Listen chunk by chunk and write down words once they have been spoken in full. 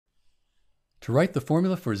To write the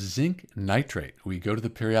formula for zinc nitrate, we go to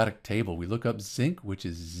the periodic table. We look up zinc, which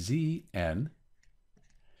is Zn,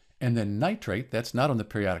 and then nitrate, that's not on the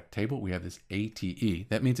periodic table. We have this ATE.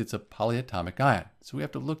 That means it's a polyatomic ion. So we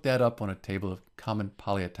have to look that up on a table of common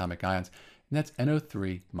polyatomic ions, and that's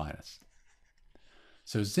NO3 minus.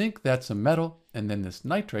 So zinc, that's a metal, and then this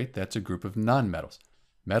nitrate, that's a group of nonmetals.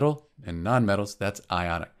 Metal and nonmetals, that's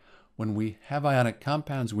ionic. When we have ionic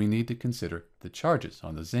compounds, we need to consider the charges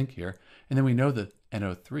on the zinc here, and then we know that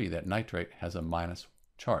NO3, that nitrate, has a minus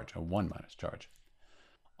charge, a 1 minus charge.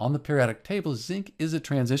 On the periodic table, zinc is a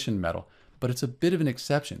transition metal, but it's a bit of an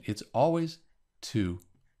exception. It's always 2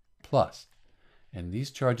 plus. And these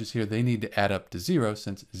charges here, they need to add up to 0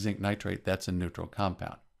 since zinc nitrate, that's a neutral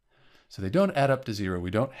compound. So they don't add up to 0. We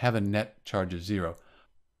don't have a net charge of 0,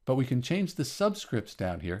 but we can change the subscripts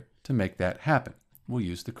down here to make that happen. We'll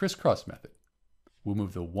use the crisscross method. We'll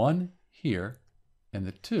move the 1 here and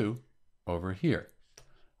the 2 over here.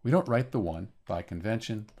 We don't write the 1 by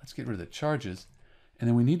convention. Let's get rid of the charges. And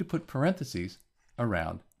then we need to put parentheses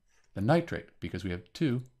around the nitrate because we have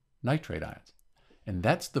 2 nitrate ions. And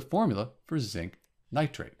that's the formula for zinc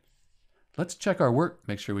nitrate. Let's check our work,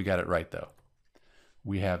 make sure we got it right though.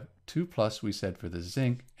 We have 2 plus, we said, for the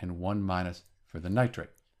zinc and 1 minus for the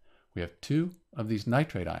nitrate. We have 2 of these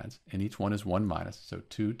nitrate ions, and each one is 1 minus. So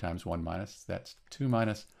 2 times 1 minus, that's 2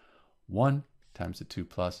 minus 1 times the 2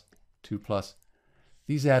 plus, 2 plus.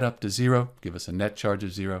 These add up to 0, give us a net charge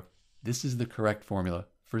of 0. This is the correct formula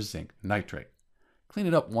for zinc nitrate. Clean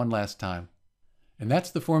it up one last time. And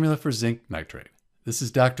that's the formula for zinc nitrate. This is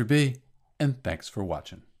Dr. B, and thanks for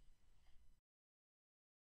watching.